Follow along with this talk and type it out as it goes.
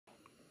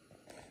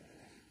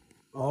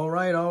All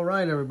right,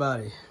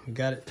 everybody. We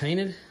got it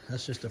painted.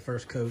 That's just the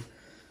first coat,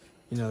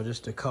 you know,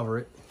 just to cover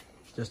it,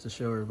 just to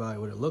show everybody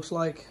what it looks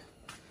like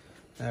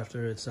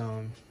after it's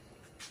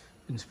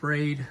been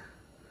sprayed.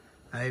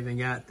 I even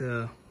got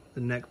the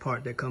neck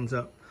part that comes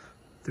up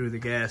through the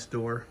gas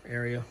door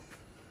area.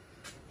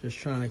 Just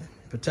trying to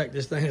protect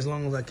this thing as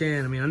long as I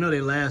can. I mean, I know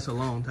they last a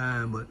long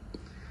time, but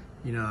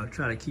you know, I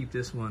try to keep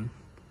this one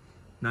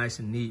nice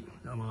and neat.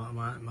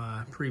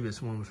 My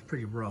previous one was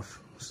pretty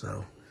rough,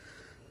 so.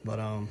 But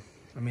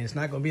I mean, it's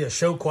not going to be a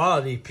show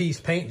quality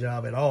piece paint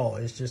job at all.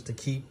 It's just to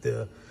keep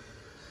the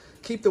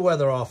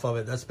weather off of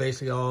it. That's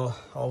basically all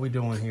we're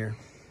doing here.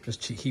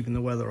 Just keeping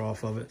the weather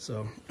off of it.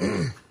 So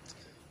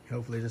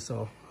hopefully this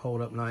will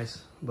hold up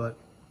nice. But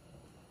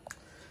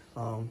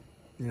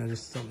you know,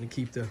 just something to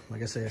keep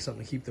like I said,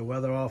 something to keep the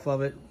weather off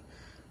of it,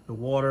 the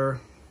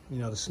water, you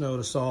know, the snow,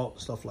 the salt,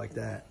 stuff like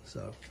that.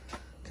 So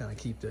kind of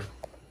keep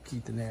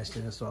the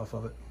nastiness off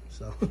of it.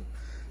 So,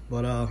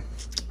 but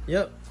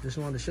yep, just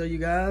wanted to show you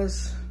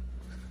guys.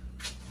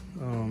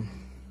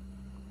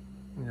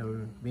 You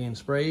know, being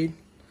sprayed,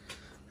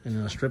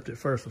 and stripped it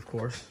first, of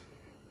course,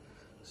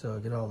 so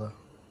get all the,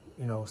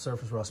 you know,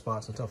 surface rust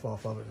spots and stuff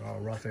off of it, and all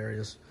rough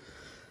areas.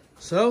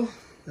 So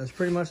that's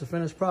pretty much the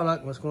finished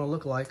product. What's going to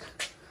look like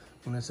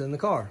when it's in the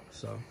car.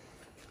 So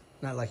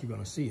not like you're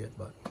going to see it,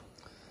 but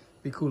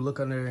be cool to look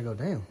under there and go,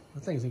 damn,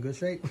 that thing's in good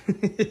shape.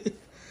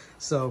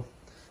 So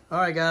all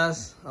right,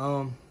 guys,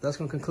 that's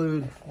going to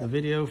conclude the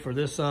video for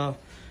this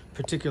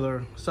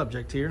particular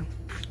subject here.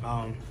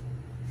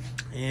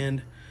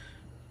 And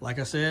like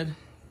I said,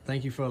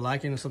 thank you for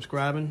liking and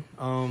subscribing.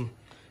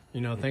 You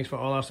know, thanks for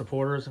all our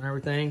supporters and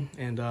everything.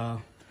 And,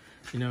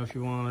 you know, if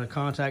you want to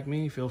contact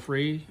me, feel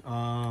free.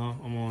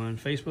 I'm on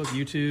Facebook,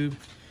 YouTube,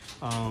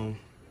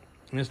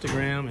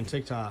 Instagram, and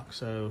TikTok.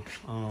 So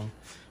a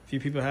few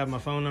people have my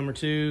phone number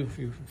too. If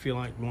you feel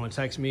like you want to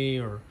text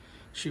me or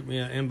shoot me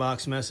an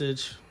inbox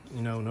message,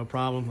 you know, no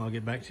problem. I'll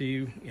get back to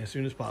you as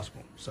soon as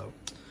possible. So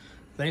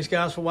thanks,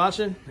 guys, for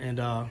watching, and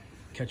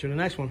catch you in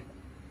the next one.